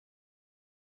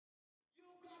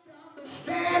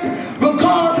am,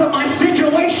 regardless of my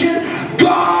situation,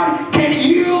 God can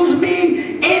use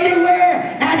me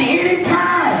anywhere at any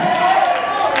time.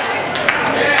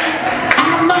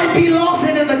 I might be lost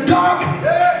and in the dark.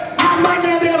 I might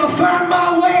not be able to find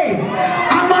my way.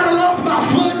 I might have lost my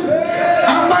foot.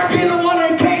 I might be the one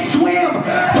that can't swim,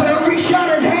 but he'll reach out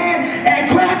his hand and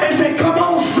grab me and say, come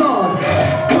on, son.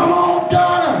 Come on,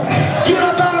 daughter. Get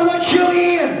up out of what you're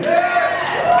in.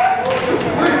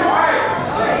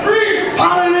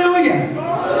 Hallelujah.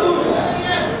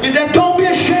 He said, don't be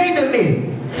ashamed of me,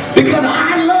 because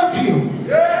I love you.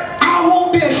 I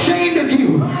won't be ashamed of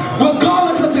you,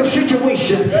 regardless of your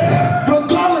situation,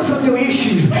 regardless of your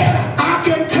issues. I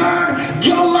can turn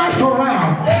your life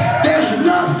around. There's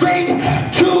nothing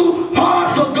too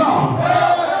hard for God.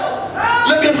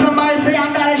 Look at somebody and say,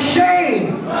 I'm not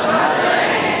ashamed.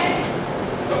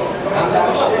 I'm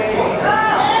not ashamed.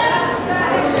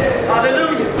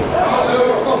 Hallelujah.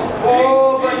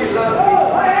 Oh, but he loves me.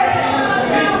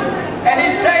 And he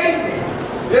saved me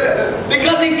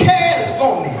because he cares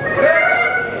for me.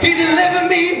 He delivered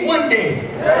me one day.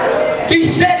 He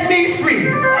set me free.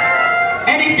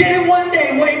 And he did it one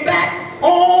day way back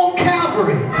on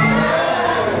Calvary.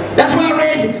 That's why I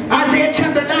read Isaiah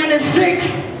chapter 9 and 6.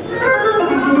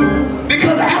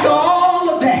 Because after all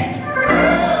of that,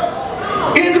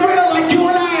 Israel, like you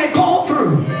and I had gone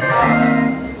through,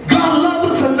 God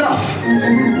loved us enough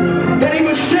that he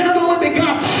would send an only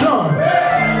begotten Son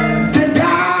to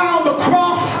die on the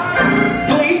cross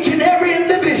for each and every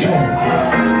individual.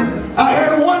 I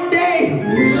heard one day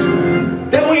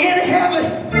that we're in heaven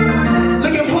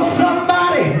looking for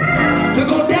somebody to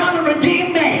go down and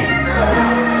redeem man.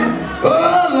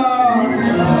 Oh Lord.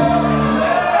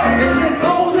 They said,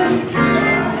 Moses,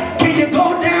 can you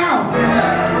go down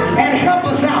and help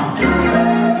us out?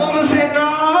 Moses said,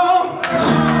 no.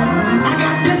 I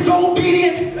got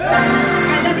disobedient. I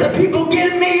let the people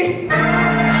get me. I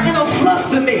let them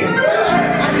fluster me.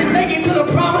 I didn't make it to the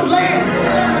promised land,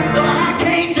 so I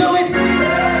can't do it. He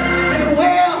said,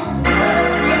 well,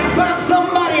 we gotta find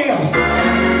somebody else.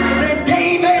 He said,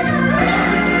 David,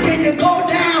 can you go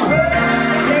down?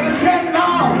 David said, no.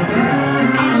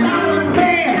 I allowed a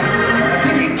man to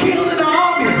get killed in the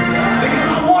army because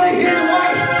I wanted his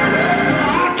wife, so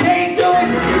I can't do it.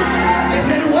 They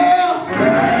said, well,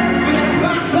 we gotta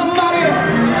find somebody else.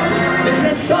 They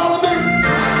said, Solomon,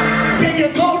 can you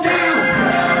go down?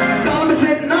 Solomon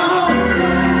said, no.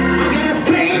 I got a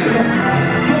thing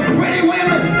for pretty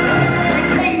women. They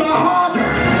take my heart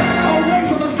away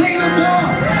from the things of God.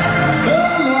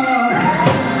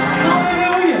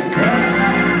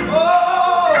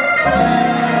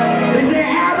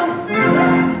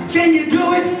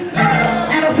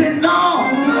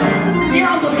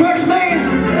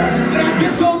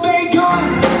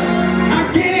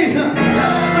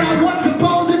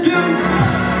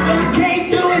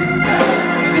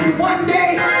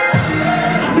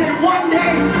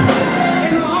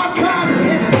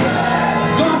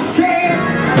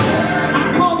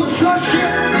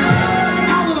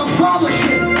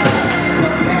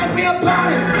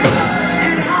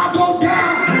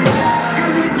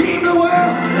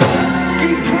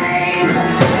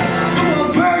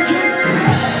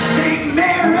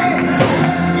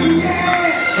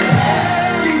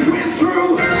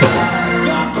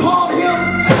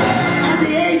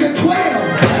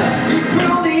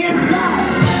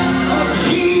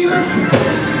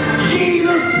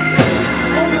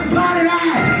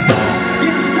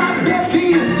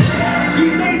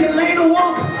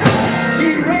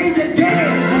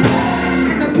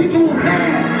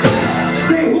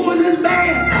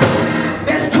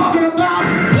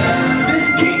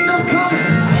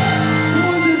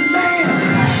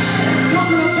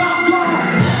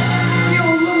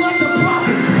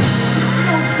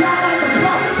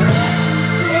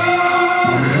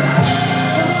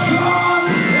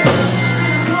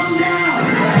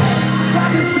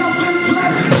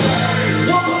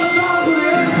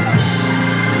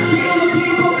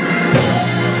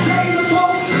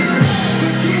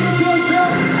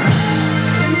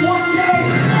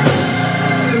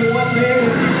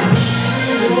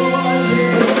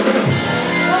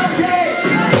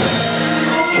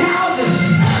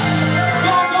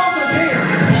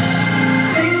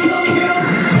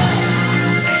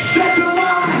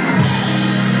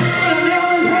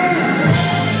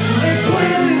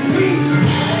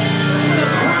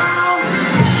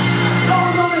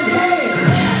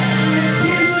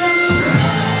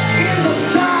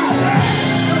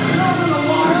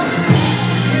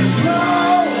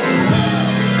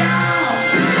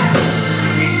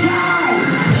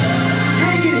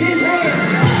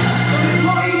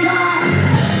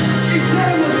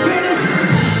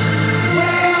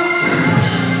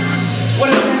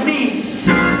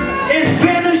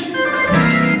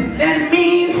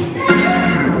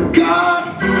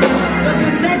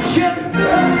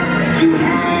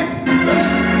 land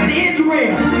with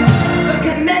Israel. The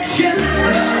connection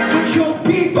with your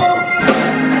people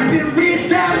has been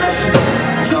reestablished.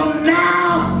 So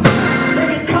now they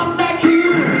can come back to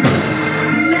you.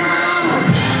 Now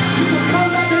you can come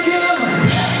back together.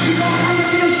 You don't have to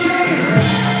be ashamed.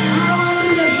 I don't have to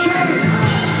be ashamed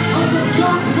of the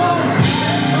gospel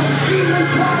of Jesus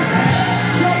Christ.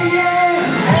 Say yeah.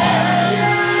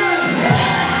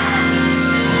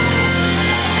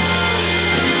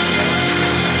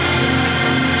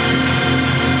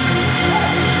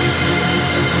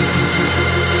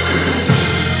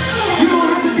 You don't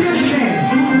have to be ashamed.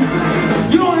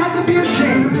 You don't have to be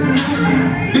ashamed.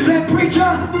 You say, preacher,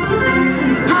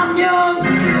 I'm young.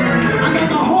 I got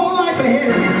my whole life ahead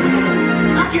of me.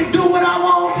 I can do what I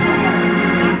want. I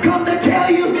come to tell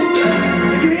you,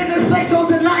 if you're in this place on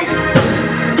tonight,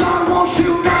 God wants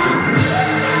you now.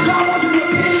 God wants you to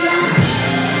repent now.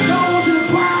 God wants you to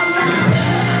cry out now.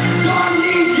 God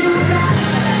needs you now.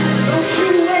 Don't you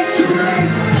wait too late.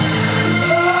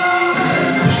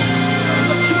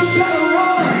 But you better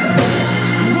run.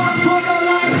 Run for your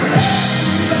life.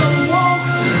 You better walk.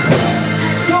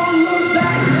 Don't look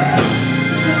back.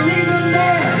 You're leaving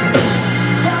there.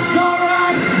 That's all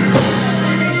right.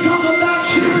 They talk about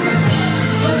you,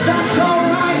 but that's all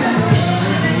right.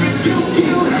 They rebuke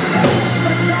you,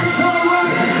 but that's all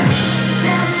right.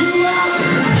 Cast you out,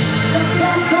 but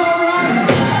that's all right.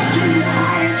 Give you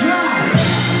high and dry,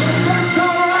 but that's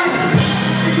all right.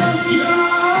 Because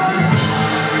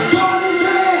God is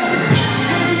there,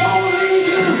 and He won't leave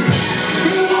you.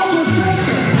 He won't forsake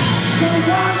you. So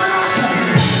why not?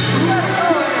 Let go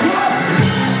and run.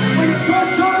 When you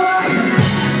first your life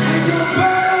and your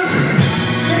burdens,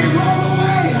 they roll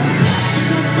away.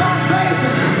 Because by faith,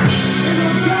 in the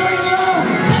very long,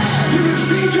 you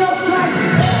receive your sight.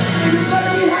 And you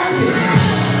better be happy.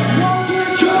 Walk in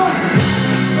joy.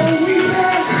 Oh,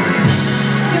 weeping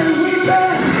and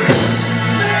weeping.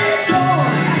 May endure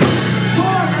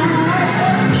for a night.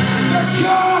 But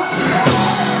joy.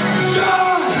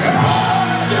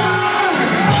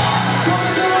 Come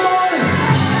to the Lord.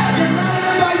 You're not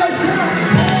by yourself.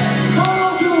 Hold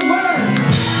on to the word.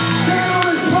 Stand on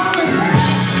His promise.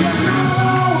 You're not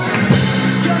alone.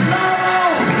 You're not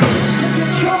alone. Look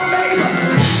at your neighbor.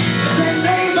 Say,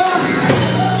 neighbor,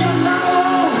 you're not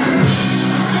alone.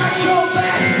 I got your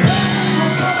back.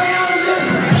 I'm coming out of this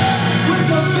with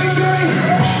the victory.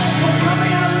 I'm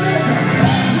coming out of this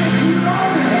with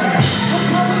glory. I'm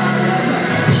coming out of this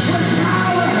with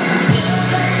power.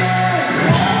 Say yeah.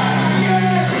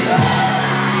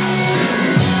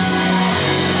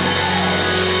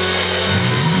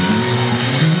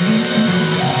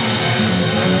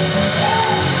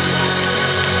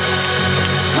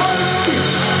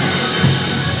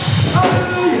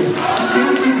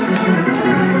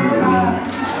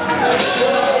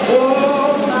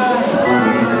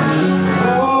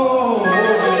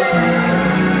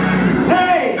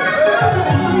 Hey!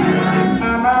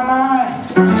 My.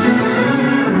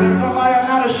 Tell somebody I'm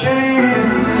not ashamed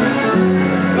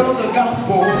of the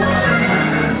gospel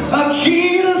of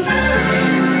Jesus.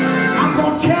 I'm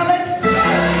going to tell it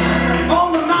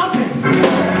on the mountain.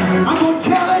 I'm going to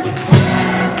tell it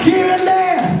here and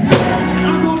there.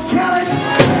 I'm going to tell it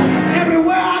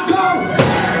everywhere I go.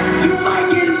 You might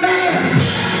get mad,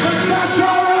 but that's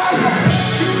all right.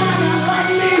 You might not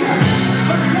like me,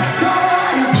 but that's all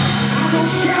right. I'm going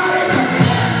to shout it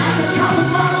at the top of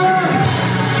my lungs.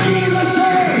 Jesus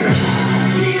saves.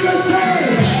 Jesus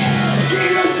saves.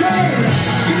 Jesus saves.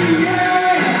 Yeah.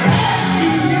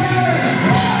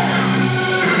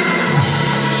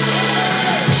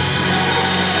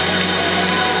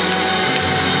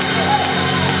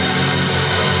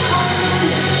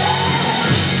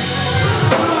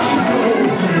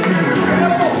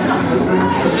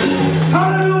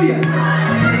 Hallelujah. I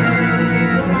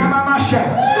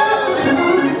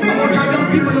want y'all young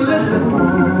people to listen.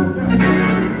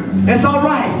 It's all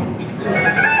right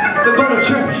to go to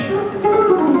church.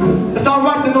 It's all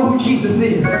right to know who Jesus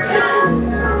is.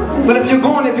 But if you're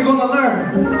going to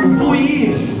learn who He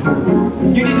is,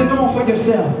 you need to know Him for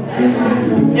yourself.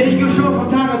 Yeah, you can show up from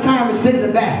time to time and sit in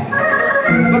the back.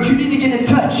 But you need to get in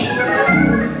touch. You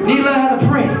need to learn how to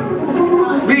pray.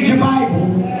 Read your Bible.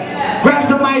 Grab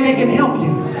somebody that can help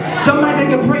you. Somebody that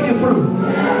can pray you through.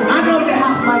 I know your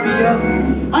house might be up.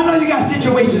 I know you got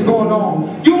situations going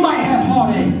on. You might have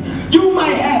heartache. You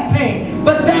might have pain.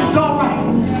 But that's all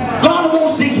right. God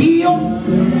wants to heal.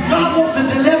 God wants to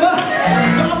deliver.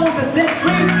 God wants to set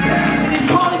free. And He's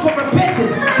calling for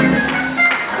repentance.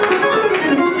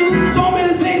 So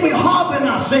many things we harbor in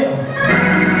ourselves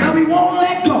that we won't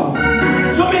let go.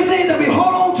 So many things that we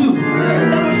hold on to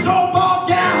that we're so bogged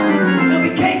down that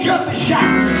we can't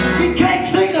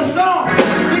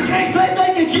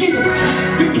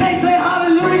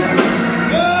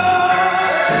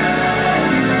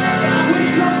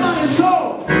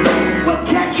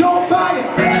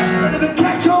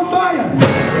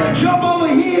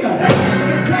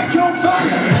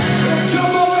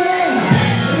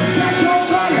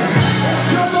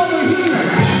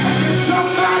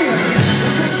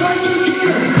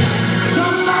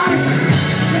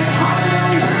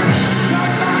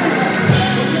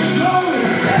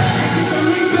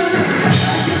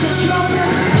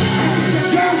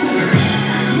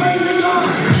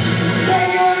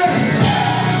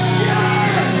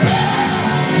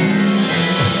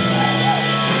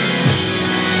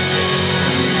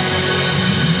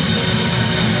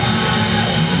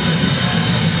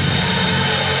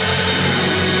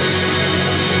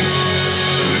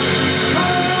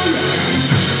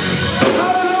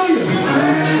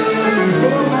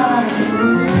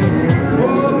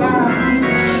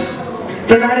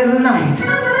Tonight is the night.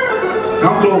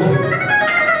 I'm closing.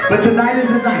 But tonight is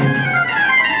the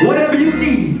night. Whatever you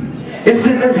need, it's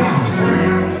in this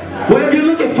house. Whatever you're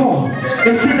looking for,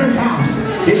 it's in this house.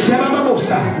 It's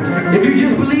Shabbat. If you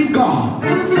just believe God,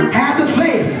 have the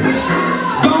faith.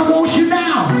 God wants you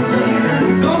now.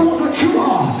 God wants a true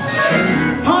heart.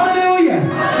 Hallelujah.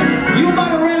 You might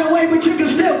have ran away, but you can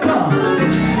still come.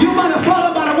 You might have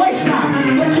fallen by the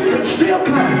wayside, but you can still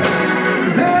come.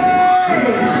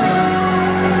 Hey!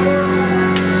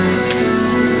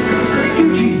 Thank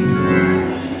you, Jesus.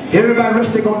 Everybody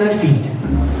resting on their feet.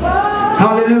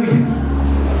 Hallelujah.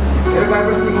 Everybody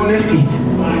resting on their feet.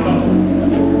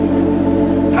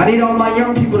 I need all my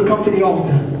young people to come to the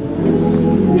altar.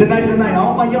 Tonight's the night.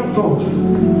 All my young folks.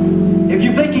 If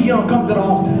you think you're young, come to the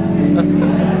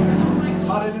altar.